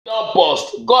Don't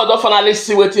bust. God don't finally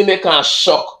see wetin make am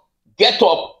shock. Get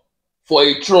up for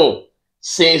a throne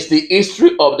since the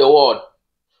history of the world.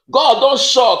 God don't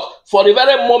shock for the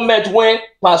very moment when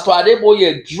Pastor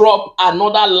Adeboye drop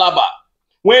another laba.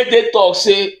 When they talk,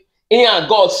 say, he and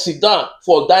God sit down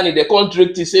for dining, they can't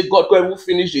drink tea, say, God can't even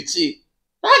finish the tea.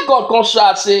 That God can't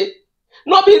shout, say,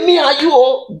 not be me and you,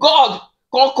 oh. God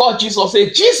can't call Jesus,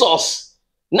 say, Jesus.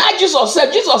 Now Jesus said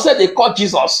they call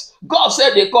Jesus. God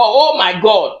said they call, oh my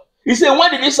God. He said, when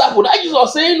did this happen? That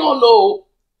Jesus say, no.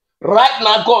 Right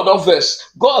now, God don't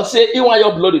verse. God say, he want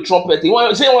you blow the trumpet. He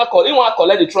want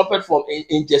collect the trumpet from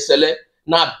in Cele.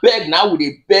 Now beg, now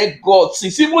we beg God.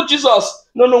 See, even Jesus,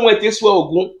 no, when this swear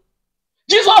Ogun.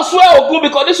 Jesus swear Ogun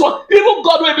because this one, even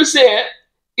God will be saying,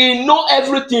 he know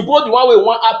everything. But the one we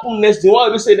want happen next, the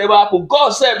one we say never happen. God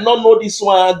said, no know this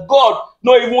one. God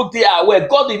no even they are aware.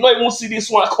 God did not even see this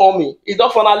one coming. He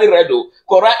don't finally read though.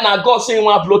 Because right now, God saying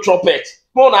want blow trumpet.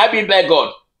 Come on, I be beg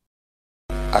God.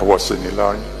 I was in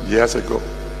Ilorin years ago.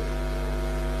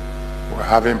 We were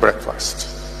having breakfast.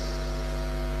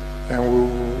 And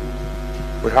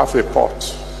we have a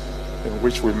pot in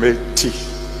which we make tea.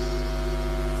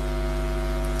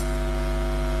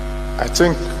 I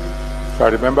think, if I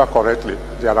remember correctly,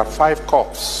 there are 5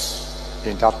 cups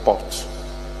in that pot.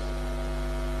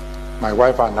 My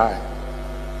wife and I,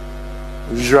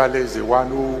 usually is the one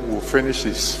who will finish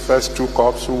his first 2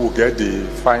 cups, who will get the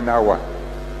final one.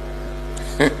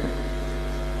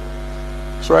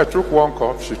 So I took 1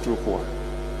 cup, she took 1.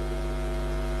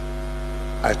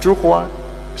 I took 1,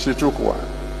 she took 1.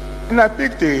 And I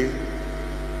picked the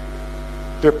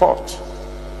pot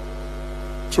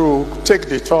to take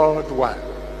the 3rd one.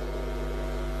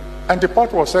 And the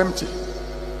pot was empty.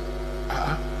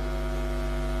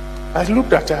 I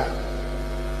looked at her.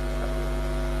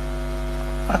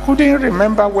 I couldn't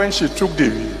remember when she took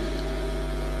the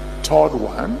 3rd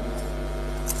one.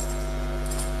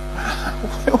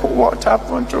 What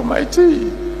happened to my tea?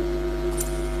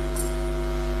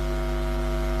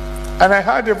 And I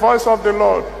heard the voice of the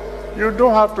Lord. You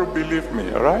don't have to believe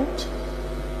me, all right?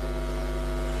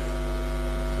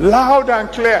 Loud and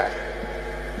clear.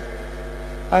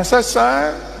 I said,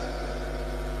 son,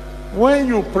 when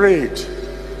you prayed,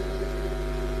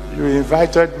 you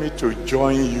invited me to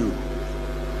join you.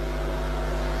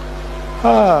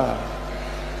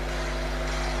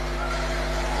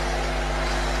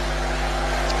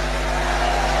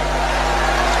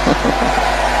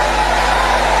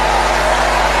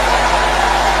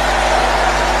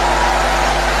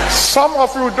 Some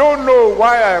of you don't know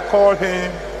why I call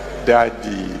him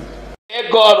Daddy. Hey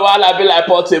God, while I be like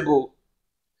Portable.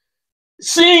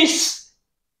 Since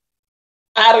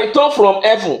I return from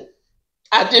heaven,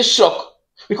 I just shocked.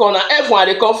 Because now heaven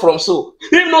I come from so.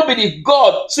 If nobody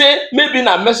God say maybe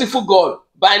na merciful God,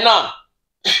 by now,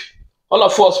 all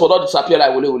of us for not disappear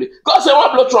like wole wole. God say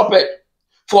one blow trumpet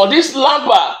for this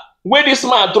lamba where this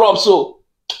man drop so.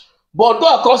 But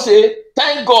God can say,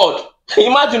 thank God.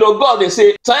 Imagine God they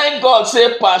say, thank God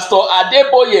say Pastor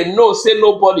Adeboye no say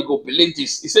nobody go believe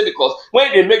this. He said because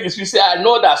when they make this, we say I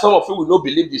know that some of you will not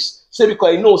believe this. Say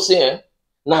because he know say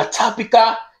na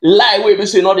typical lie where we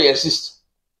say not they exist.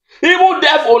 Even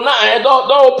devil now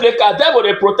don't play card. Devil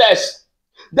they protest.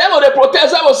 Devil they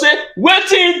protest. Devil say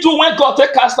waiting to when God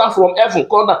take cast down from heaven.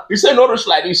 Come down. He say no reach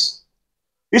like this.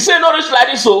 He said, not reach like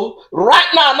this. So right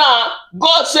now,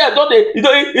 God said, don't they? He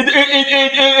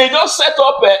just set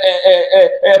up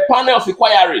a panel of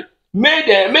inquiry. Made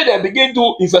them begin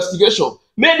to investigation.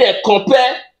 Made them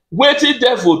compare what the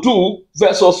devil do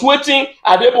versus what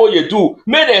Adeboye do.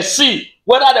 Made them see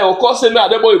whether they will cause him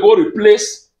Adeboye go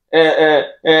replace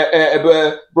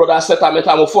brother Cele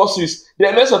metamorphosis.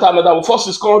 They make Cele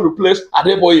metamorphosis come replace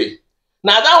Adeboye.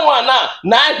 Now that one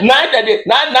now that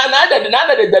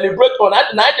they deliberate on,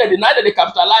 now that they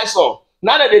capitalize on,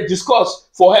 now that they discuss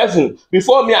for heaven.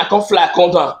 Before me, I can fly, I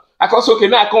come down. I can say, okay,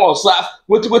 now I can observe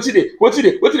what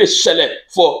they Cele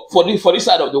for this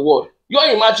side of the world. You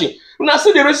imagine. When I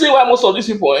see the reason why most of these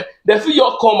people they feel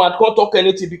you come and can't talk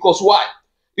anything because why?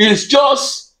 It's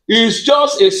just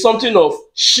a something of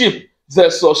sheep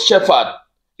versus shepherd.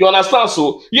 You understand?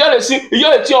 So you have a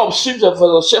thing of sheep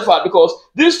versus shepherd because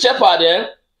this shepherd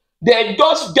they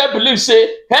just get believe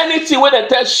say anything where they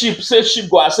tell sheep say sheep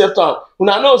go accept them. When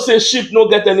I know say sheep no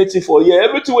get anything for you,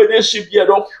 everything where they sheep here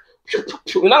don't.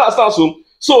 You understand?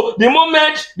 So the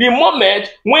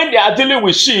moment when they are dealing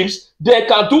with sheep, they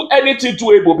can do anything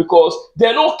to able because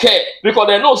they don't care because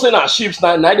they know say na sheep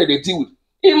neither they deal with.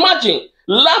 Imagine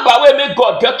lamba where make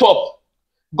God get up.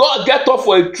 God get up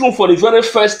for a throne for the very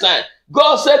first time.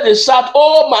 God said they shout,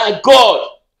 oh my God,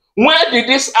 when did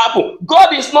this happen?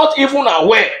 God is not even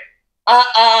aware.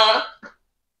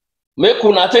 Make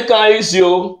una take am easy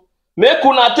o. Make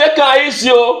una take am easy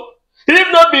o. If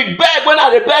no be beg when I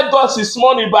dey beg God since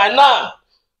morning by now,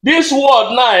 this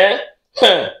world now,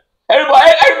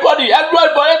 everybody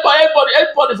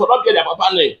for not get their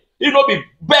papa name. If no be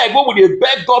beg, when we dey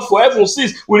beg God for heaven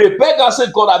since, we dey beg and say,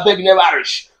 God, I beg never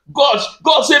reach. God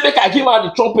say make I give am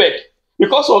the trumpet.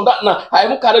 Because of that now, I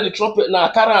even carry the trumpet now, I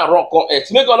carry am run come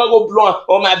earth. Make God no go blow am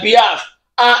on my behalf.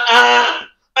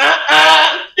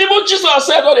 Even Jesus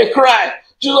said, "Don't they cry."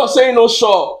 Jesus say, "No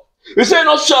sure." He say,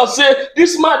 "No sure." Say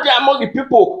this man there among the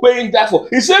people where he die for.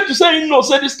 He said to say, "You know,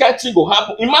 say this kind of thing go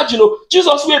happen." Imagine,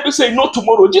 Jesus will be saying no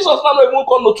tomorrow. Jesus not even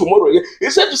call no tomorrow. He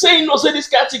said to say, "You know, say this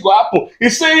kind of thing go happen." He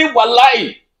saying,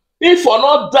 "Wallahi, if for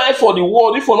not die for the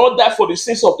world, if for not die for the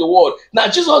sins of the world." Now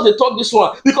Jesus they talk this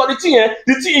one because the thing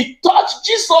he touched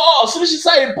Jesus. This is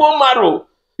a bone marrow.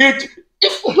 If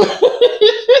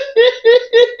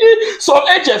some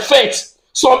angel faint,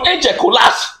 some angel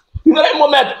collapse. In that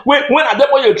moment, when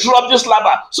Adeboye drop this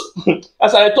lava, so,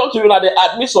 as I talk to you now, they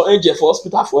admit some angel for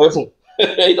hospital for heaven.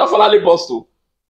 It don't finally bust too.